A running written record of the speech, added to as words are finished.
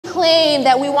claim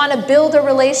that we want to build a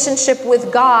relationship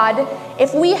with God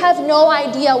if we have no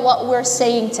idea what we're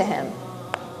saying to Him?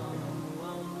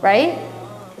 Right?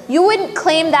 You wouldn't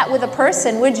claim that with a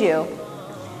person, would you?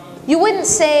 You wouldn't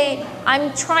say,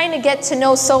 I'm trying to get to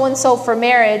know so-and-so for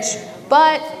marriage,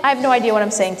 but I have no idea what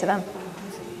I'm saying to them.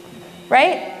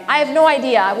 Right? I have no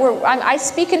idea. I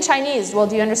speak in Chinese. Well,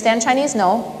 do you understand Chinese?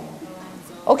 No.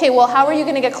 Okay, well, how are you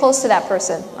going to get close to that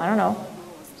person? I don't know.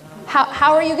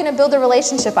 How are you going to build a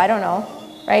relationship? I don't know.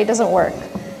 Right? It doesn't work.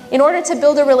 In order to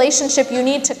build a relationship, you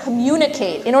need to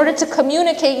communicate. In order to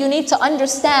communicate, you need to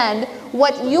understand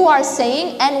what you are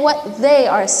saying and what they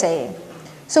are saying.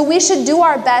 So we should do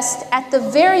our best, at the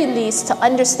very least, to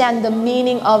understand the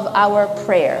meaning of our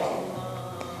prayer.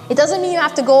 It doesn't mean you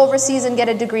have to go overseas and get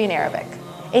a degree in Arabic.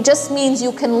 It just means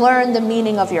you can learn the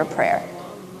meaning of your prayer.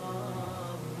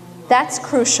 That's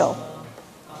crucial.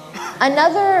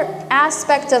 Another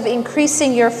aspect of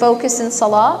increasing your focus in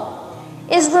Salah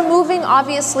is removing,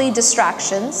 obviously,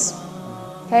 distractions.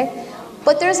 Okay?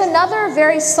 But there's another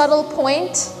very subtle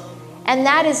point, and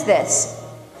that is this.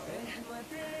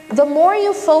 The more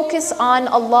you focus on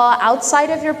Allah outside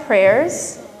of your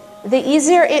prayers, the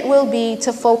easier it will be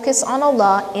to focus on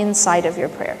Allah inside of your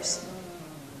prayers.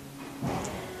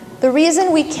 The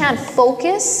reason we can't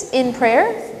focus in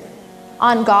prayer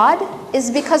on God is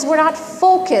because we're not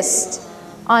focused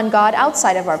on God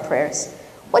outside of our prayers.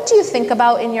 What do you think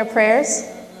about in your prayers?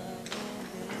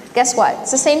 Guess what?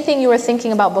 It's the same thing you were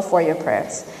thinking about before your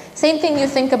prayers. Same thing you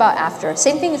think about after.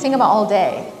 Same thing you think about all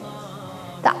day.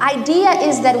 The idea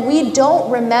is that we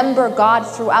don't remember God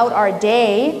throughout our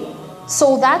day,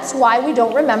 so that's why we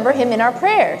don't remember Him in our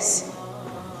prayers.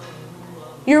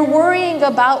 You're worrying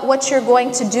about what you're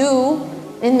going to do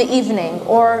in the evening,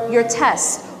 or your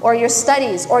tests, or your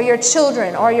studies, or your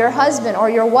children, or your husband, or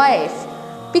your wife,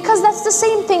 because that's the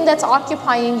same thing that's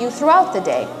occupying you throughout the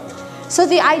day. So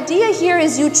the idea here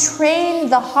is you train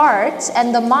the heart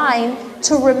and the mind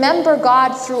to remember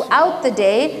God throughout the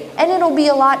day, and it'll be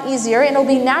a lot easier, and it'll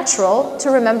be natural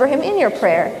to remember Him in your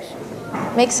prayer.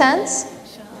 Make sense?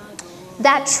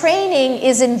 That training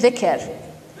is in dhikr.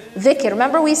 Dhikr.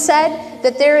 Remember we said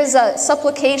that there is a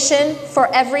supplication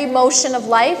for every motion of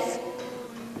life,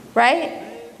 right?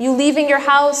 You leaving your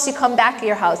house, you come back to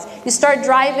your house. You start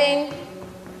driving,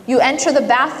 you enter the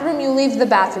bathroom, you leave the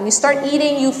bathroom. You start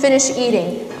eating, you finish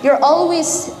eating. You're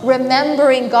always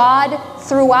remembering God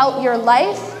throughout your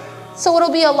life, so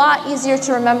it'll be a lot easier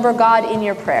to remember God in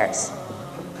your prayers.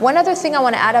 One other thing I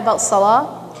want to add about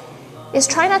Salah is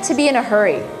try not to be in a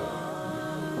hurry.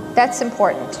 That's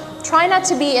important. Try not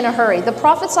to be in a hurry. The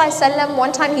Prophet ﷺ,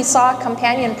 one time he saw a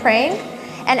companion praying,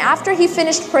 and after he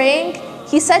finished praying,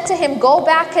 he said to him, "Go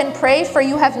back and pray, for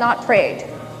you have not prayed."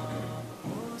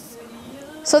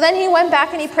 So then he went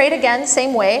back and he prayed again,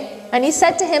 same way. And he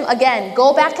said to him again,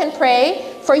 "Go back and pray,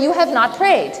 for you have not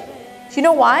prayed." Do you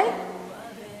know why?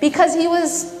 Because he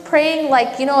was praying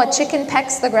like, you know, a chicken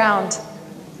pecks the ground.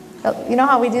 You know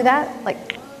how we do that? Like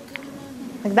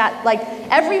that. Like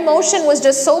every motion was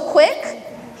just so quick.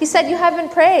 He said, "You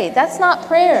haven't prayed." That's not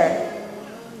prayer.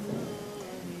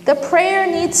 The prayer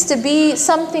needs to be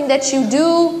something that you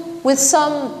do with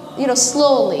some,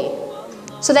 slowly,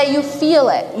 so that you feel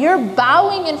it. You're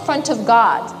bowing in front of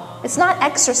God. It's not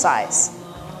exercise.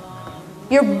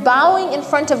 You're bowing in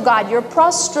front of God. You're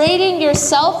prostrating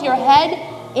yourself, your head,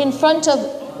 in front of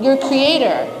your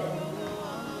Creator.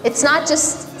 It's not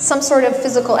just some sort of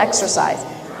physical exercise.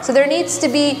 So there needs to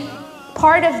be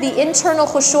part of the internal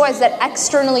khushu' is that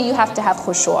externally you have to have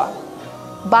khushu'.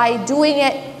 By doing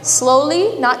it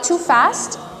slowly, not too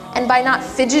fast, and by not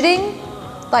fidgeting,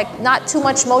 like not too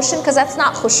much motion, because that's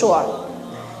not khushu'.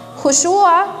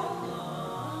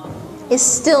 Khushu' is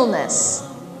stillness.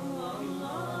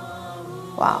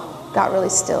 Wow, got really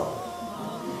still.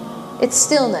 It's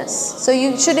stillness. So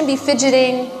you shouldn't be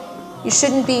fidgeting, you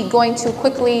shouldn't be going too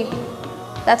quickly.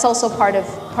 That's also part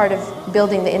of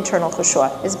building the internal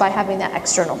khushu', is by having that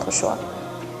external khushu'.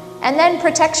 And then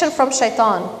protection from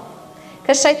shaitan.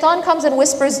 Because shaitan comes and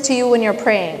whispers to you when you're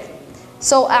praying.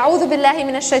 So, a'udhu billahi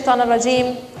minash shaitanir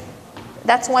rajim.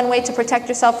 That's one way to protect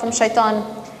yourself from shaitan.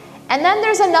 And then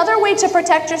there's another way to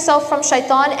protect yourself from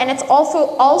shaitan, and it's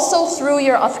also through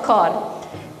your adhkar.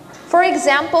 For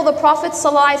example, the Prophet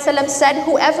ﷺ said,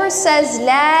 whoever says,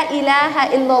 La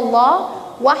ilaha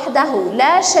illallah wahdahu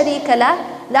la sharika lah,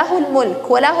 lahul mulk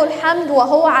wa lahul hamd wa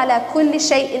huwa ala kulli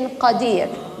shay'in qadir.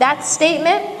 That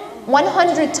statement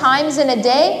 100 times in a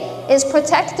day is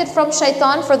protected from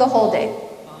shaitan for the whole day.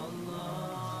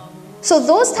 So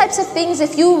those types of things,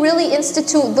 if you really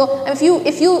institute,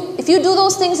 if you do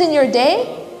those things in your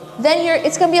day, then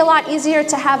it's going to be a lot easier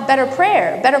to have better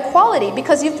prayer, better quality,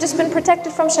 because you've just been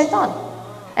protected from shaitan.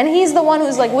 And he's the one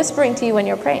who's like whispering to you when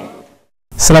you're praying.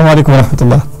 Assalamu alaikum wa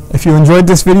rahmatullah. If you enjoyed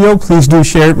this video, please do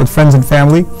share it with friends and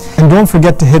family. And don't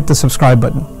forget to hit the subscribe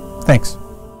button. Thanks.